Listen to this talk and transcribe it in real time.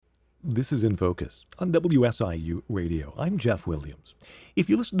This is In Focus on WSIU Radio. I'm Jeff Williams. If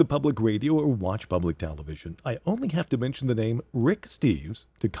you listen to public radio or watch public television, I only have to mention the name Rick Steves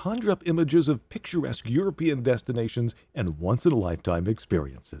to conjure up images of picturesque European destinations and once-in-a-lifetime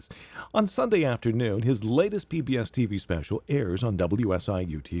experiences. On Sunday afternoon, his latest PBS TV special airs on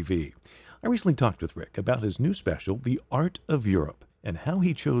WSIU TV. I recently talked with Rick about his new special, The Art of Europe, and how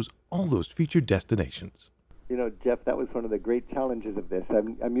he chose all those featured destinations. You know, Jeff, that was one of the great challenges of this.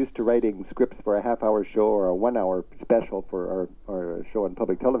 I'm used to writing scripts for a half-hour show or a one-hour special for our show on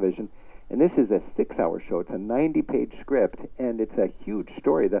public television, and this is a 6-hour show. It's a 90-page script, and it's a huge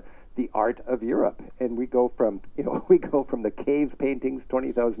story, the art of Europe. And we go from the cave paintings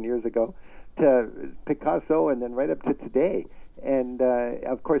 20,000 years ago to Picasso, and then right up to today. And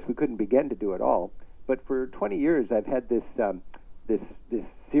of course, we couldn't begin to do it all. But for 20 years, I've had this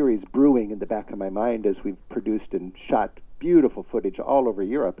series brewing in the back of my mind as we've produced and shot beautiful footage all over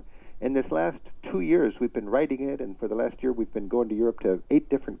Europe. And this last 2 years, we've been writing it, and for the last year, we've been going to Europe to 8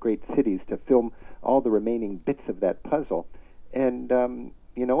 different great cities to film all the remaining bits of that puzzle. And,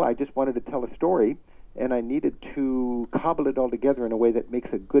 I just wanted to tell a story, and I needed to cobble it all together in a way that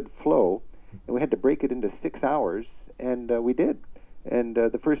makes a good flow. And we had to break it into 6 hours, and we did. And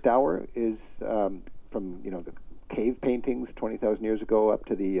the first hour is from the cave paintings 20,000 years ago up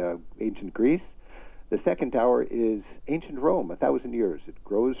to the ancient Greece. The second hour is ancient Rome, 1,000 years. It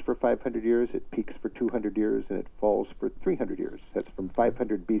grows for 500 years, it peaks for 200 years, and it falls for 300 years. That's from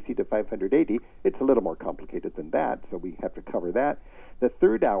 500 BC to 500 AD. It's a little more complicated than that, so we have to cover that. The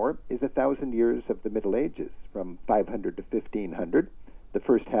third hour is 1,000 years of the Middle Ages, from 500 to 1500. The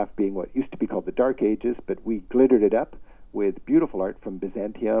first half being what used to be called the Dark Ages, but we glittered it up with beautiful art from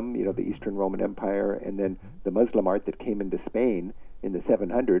Byzantium, the Eastern Roman Empire, and then the Muslim art that came into Spain in the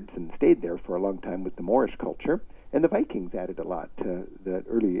 700s and stayed there for a long time with the Moorish culture. And the Vikings added a lot to the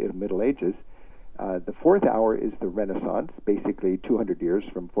early Middle Ages. The fourth hour is the Renaissance, basically 200 years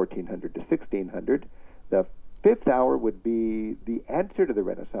from 1400 to 1600. The fifth hour would be the answer to the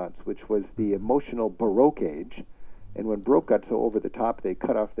Renaissance, which was the emotional Baroque age. And when Baroque got so over the top, they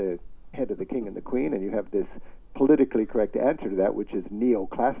cut off the head of the king and the queen, and you have this politically correct answer to that, which is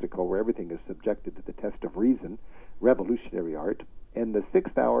neoclassical, where everything is subjected to the test of reason, revolutionary art. And the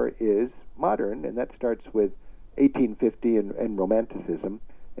sixth hour is modern, and that starts with 1850 and Romanticism,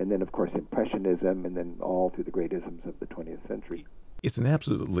 and then, of course, Impressionism, and then all through the great isms of the 20th century. It's an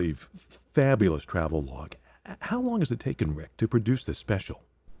absolutely fabulous travel log. How long has it taken, Rick, to produce this special?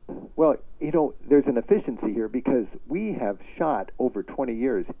 Well, there's an efficiency here because we have shot over 20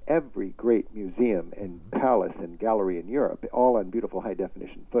 years every great museum and palace and gallery in Europe, all on beautiful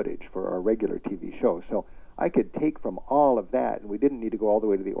high-definition footage for our regular TV show. So I could take from all of that, and we didn't need to go all the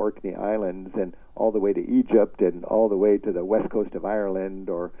way to the Orkney Islands and all the way to Egypt and all the way to the west coast of Ireland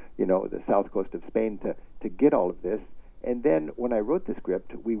or, the south coast of Spain to get all of this. And then when I wrote the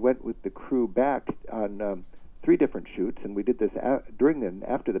script, we went with the crew back on 3 different shoots, and we did this during and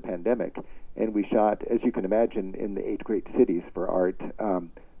after the pandemic, and we shot, as you can imagine, in the 8 great cities for art,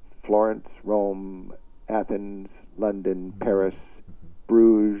 Florence, Rome, Athens, London, Paris,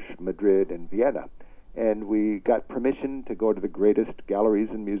 Bruges, Madrid, and Vienna. And we got permission to go to the greatest galleries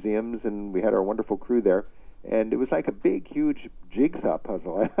and museums, and we had our wonderful crew there, and it was like a big, huge jigsaw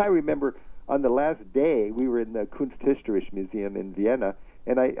puzzle. I remember on the last day, we were in the Kunsthistorische Museum in Vienna,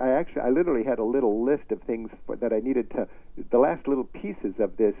 and I literally had a little list of things that I needed to, the last little pieces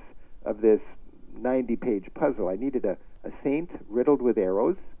of this 90-page puzzle. I needed a saint riddled with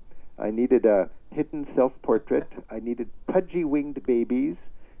arrows. I needed a hidden self-portrait. I needed pudgy-winged babies.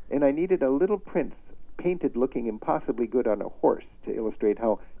 And I needed a little prince painted looking impossibly good on a horse to illustrate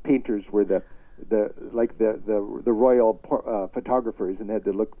how painters were the royal photographers and had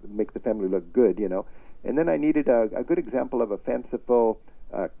to make the family look good, And then I needed a good example of a fanciful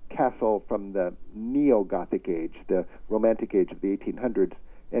castle from the neo-Gothic age, the Romantic age of the 1800s.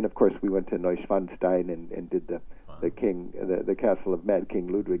 And of course, we went to Neuschwanstein and did the castle of Mad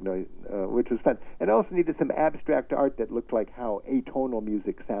King Ludwig, which was fun. And I also needed some abstract art that looked like how atonal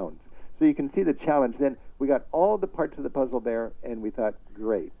music sounds. So you can see the challenge. Then we got all the parts of the puzzle there, and we thought,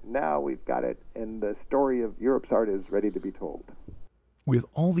 great, now we've got it, and the story of Europe's art is ready to be told. With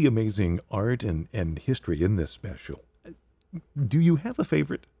all the amazing art and history in this special, do you have a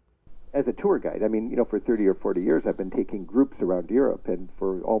favorite? As a tour guide, for 30 or 40 years, I've been taking groups around Europe, and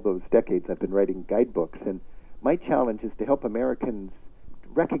for all those decades, I've been writing guidebooks. And my challenge is to help Americans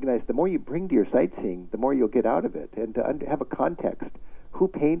recognize the more you bring to your sightseeing, the more you'll get out of it, and to have a context. Who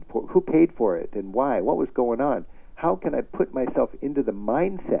paid for it, and why? What was going on? How can I put myself into the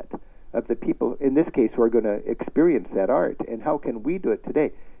mindset of the people, in this case, who are going to experience that art. And how can we do it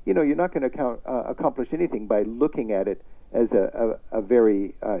today? You know, you're not going to accomplish anything by looking at it as a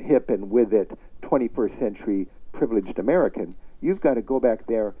very hip and with it 21st century privileged American. You've got to go back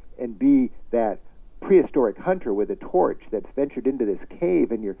there and be that prehistoric hunter with a torch that's ventured into this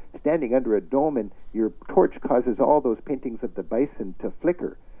cave, and you're standing under a dome, and your torch causes all those paintings of the bison to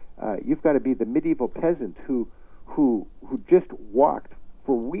flicker. You've got to be the medieval peasant who just walked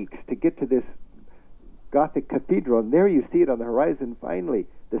for weeks to get to this Gothic cathedral, and there you see it on the horizon finally,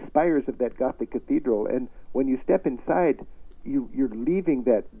 the spires of that Gothic cathedral. And when you step inside, you're leaving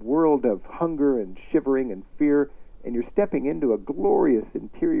that world of hunger and shivering and fear, and you're stepping into a glorious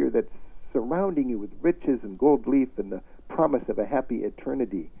interior that's surrounding you with riches and gold leaf and the promise of a happy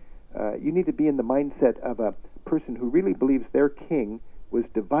eternity. You need to be in the mindset of a person who really believes their king was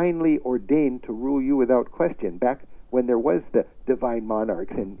divinely ordained to rule you without question, back when there was the divine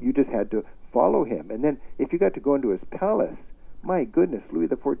monarchs and you just had to follow him. And then if you got to go into his palace, my goodness, Louis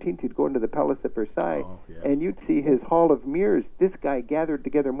XIV, you'd go into the Palace of Versailles, and you'd see his hall of mirrors. This guy gathered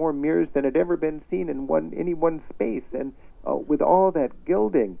together more mirrors than had ever been seen in any one space, and with all that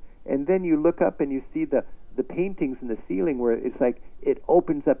gilding. And then you look up and you see the paintings in the ceiling where it's like it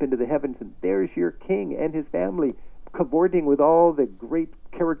opens up into the heavens, and there's your king and his family cavorting with all the great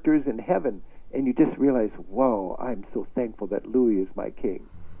characters in heaven. And you just realize, whoa, I'm so thankful that Louis is my king.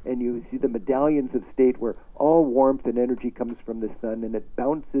 And you see the medallions of state where all warmth and energy comes from the sun, and it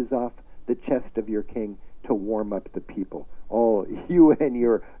bounces off the chest of your king to warm up the people. All you and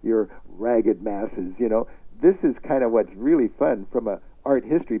your ragged masses, you know. This is kind of what's really fun from a art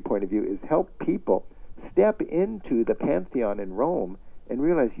history point of view, is help people step into the Pantheon in Rome and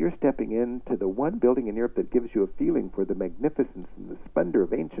realize you're stepping into the one building in Europe that gives you a feeling for the magnificence and the splendor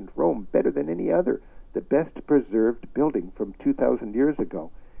of ancient Rome better than any other, the best preserved building from 2,000 years ago.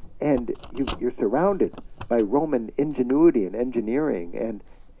 And you're surrounded by Roman ingenuity and engineering,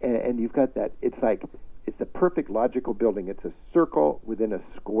 and you've got that. It's like it's a perfect logical building. It's a circle within a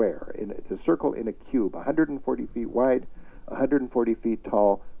square, and it's a circle in a cube, 140 feet wide, 140 feet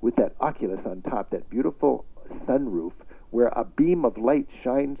tall, with that oculus on top, that beautiful sunroof where a beam of light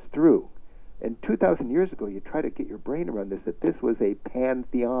shines through. And 2,000 years ago, you try to get your brain around this, that this was a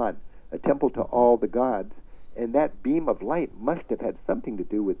pantheon, a temple to all the gods. And that beam of light must have had something to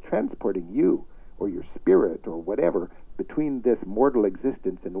do with transporting you or your spirit or whatever between this mortal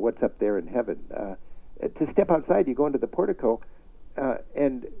existence and what's up there in heaven. To step outside, you go into the portico,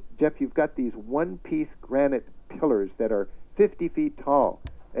 and Jeff, you've got these one-piece granite pillars that are 50 feet tall.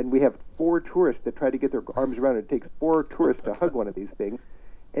 And we have 4 tourists that try to get their arms around it. It takes 4 tourists to hug one of these things.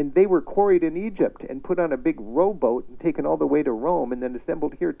 And they were quarried in Egypt and put on a big rowboat and taken all the way to Rome and then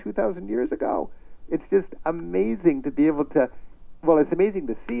assembled here 2,000 years ago. It's just amazing to be able to, well, it's amazing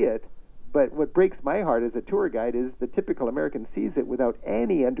to see it, but what breaks my heart as a tour guide is the typical American sees it without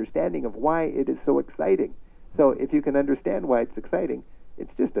any understanding of why it is so exciting. So if you can understand why it's exciting,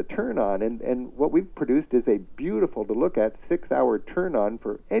 it's just a turn-on, and what we've produced is a beautiful to look at 6-hour turn-on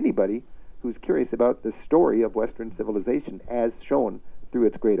for anybody who's curious about the story of Western civilization as shown through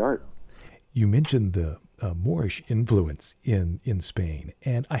its great art. You mentioned the Moorish influence in Spain,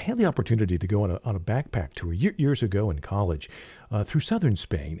 and I had the opportunity to go on a backpack tour years ago in college through southern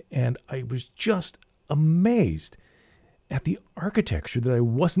Spain, and I was just amazed at the architecture that I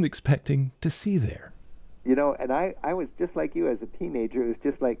wasn't expecting to see there. You know, and I was just like you as a teenager. It was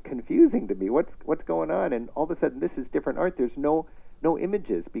just like confusing to me. What's going on? And all of a sudden, this is different art. There's no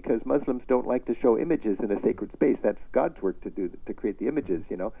images, because Muslims don't like to show images in a sacred space. That's God's work to do, to create the images,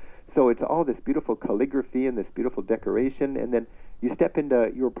 you know. So it's all this beautiful calligraphy and this beautiful decoration, and then you step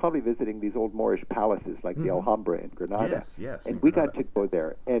into, you were probably visiting these old Moorish palaces like the Alhambra in Granada. Yes. And we got to go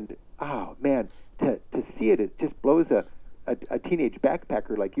there, and oh man, to see it just blows a teenage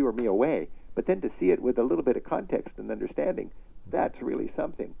backpacker like you or me away. But then to see it with a little bit of context and understanding, that's really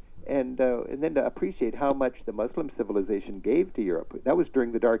something. And then to appreciate how much the Muslim civilization gave to Europe. That was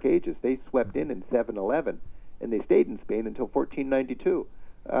during the Dark Ages. They swept in 711, and they stayed in Spain until 1492.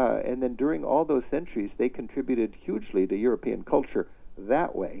 And then during all those centuries, they contributed hugely to European culture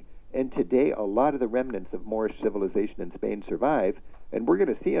that way. And today, a lot of the remnants of Moorish civilization in Spain survive, and we're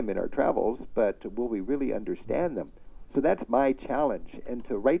going to see them in our travels, but will we really understand them? So that's my challenge. And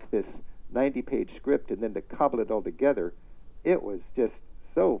to write this 90-page script and then to cobble it all together, it was just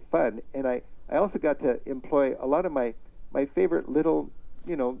so fun. And I also got to employ a lot of my favorite little,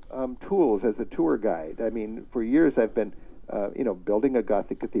 tools as a tour guide. I mean, for years I've been, building a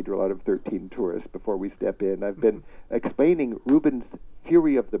Gothic cathedral out of 13 tourists before we step in. I've been explaining Rubens'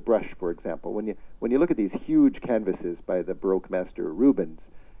 Fury of the Brush, for example. When you look at these huge canvases by the Baroque master Rubens,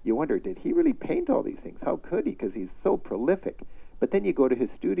 you wonder, did he really paint all these things? How could he? Because he's so prolific. But then you go to his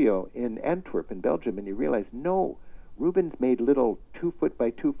studio in Antwerp in Belgium and you realize, no, Rubens made little 2-foot by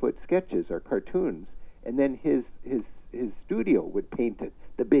 2-foot sketches or cartoons, and then his studio would paint it,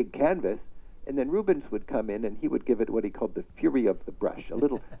 the big canvas, and then Rubens would come in and he would give it what he called the fury of the brush,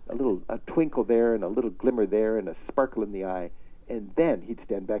 a twinkle there and a little glimmer there and a sparkle in the eye. And then he'd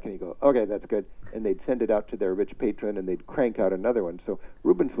stand back and he'd go, okay, that's good. And they'd send it out to their rich patron and they'd crank out another one. So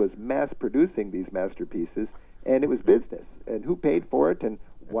Rubens was mass producing these masterpieces, and it was business. And who paid for it, and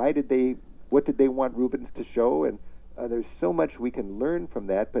what did they want Rubens to show? And there's so much we can learn from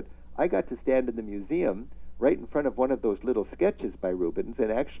that. But I got to stand in the museum right in front of one of those little sketches by Rubens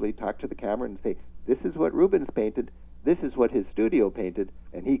and actually talk to the camera and say, this is what Rubens painted, this is what his studio painted,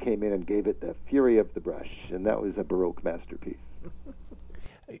 and he came in and gave it the fury of the brush, and that was a Baroque masterpiece.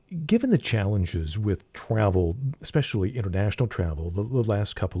 Given the challenges with travel, especially international travel, the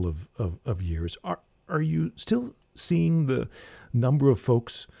last couple of years, are you still seeing the number of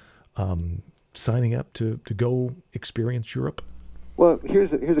folks signing up to go experience Europe? Well,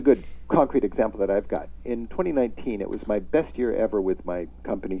 here's a good concrete example that I've got. In 2019, it was my best year ever with my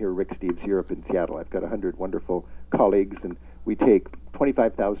company here, Rick Steves Europe in Seattle. I've got 100 wonderful colleagues, and we take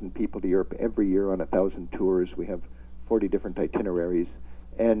 25,000 people to Europe every year on 1,000 tours. We have 40 different itineraries.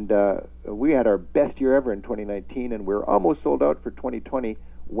 And we had our best year ever in 2019, and we're almost sold out for 2020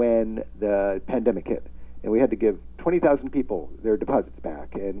 when the pandemic hit. And we had to give 20,000 people their deposits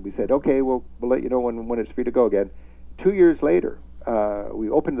back. And we said, okay, we'll let you know when it's free to go again. 2 years later, we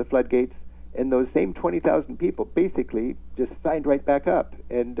opened the floodgates, and those same 20,000 people basically just signed right back up.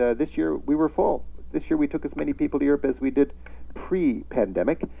 And this year we were full. This year we took as many people to Europe as we did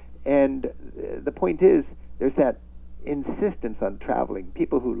pre-pandemic. And the point is, there's that insistence on traveling.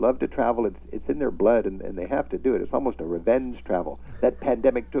 People who love to travel, it's in their blood, and they have to do it. It's almost a revenge travel. That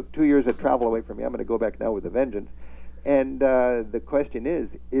pandemic took 2 years of travel away from me. I'm going to go back now with a vengeance. And the question is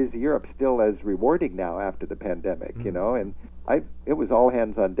Europe still as rewarding now after the pandemic, you know? And it was all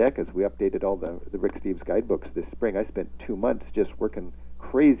hands on deck as we updated all the Rick Steves guidebooks this spring. I spent 2 months just working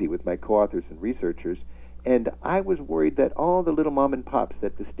crazy with my co-authors and researchers. And I was worried that all the little mom and pops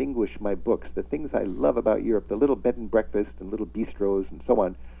that distinguish my books, the things I love about Europe, the little bed and breakfast and little bistros and so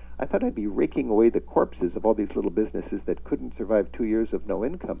on, I thought I'd be raking away the corpses of all these little businesses that couldn't survive 2 years of no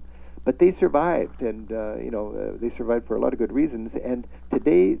income. But they survived, and they survived for a lot of good reasons. And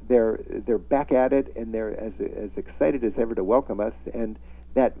today they're back at it, and they're as excited as ever to welcome us. And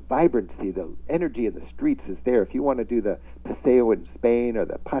that vibrancy, the energy in the streets is there. If you want to do the paseo in Spain or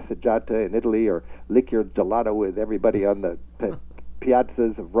the passeggiata in Italy, or lick your gelato with everybody on the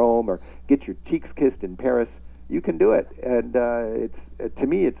piazzas of Rome, or get your cheeks kissed in Paris, you can do it. And to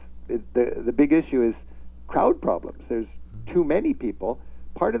me, the big issue is crowd problems. There's too many people.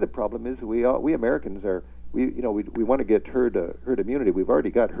 Part of the problem is we Americans we want to get herd immunity. We've already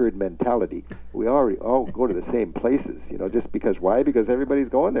got herd mentality. We already all go to the same places, just because. Why? Because everybody's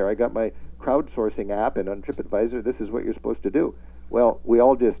going there. I got my crowdsourcing app, and on TripAdvisor, this is what you're supposed to do. Well, we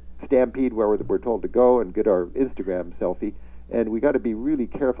all just stampede where we're told to go and get our Instagram selfie, and we got to be really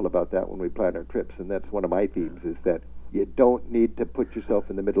careful about that when we plan our trips. And that's one of my themes, is that you don't need to put yourself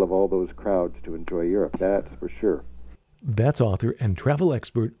in the middle of all those crowds to enjoy Europe. That's for sure. That's author and travel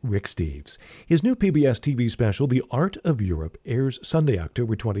expert Rick Steves. His new PBS TV special, The Art of Europe, airs Sunday,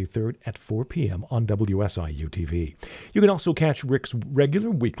 October 23rd at 4 p.m. on WSIU TV. You can also catch Rick's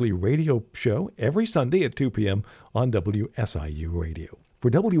regular weekly radio show every Sunday at 2 p.m. on WSIU Radio. For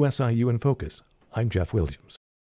WSIU in Focus, I'm Jeff Williams.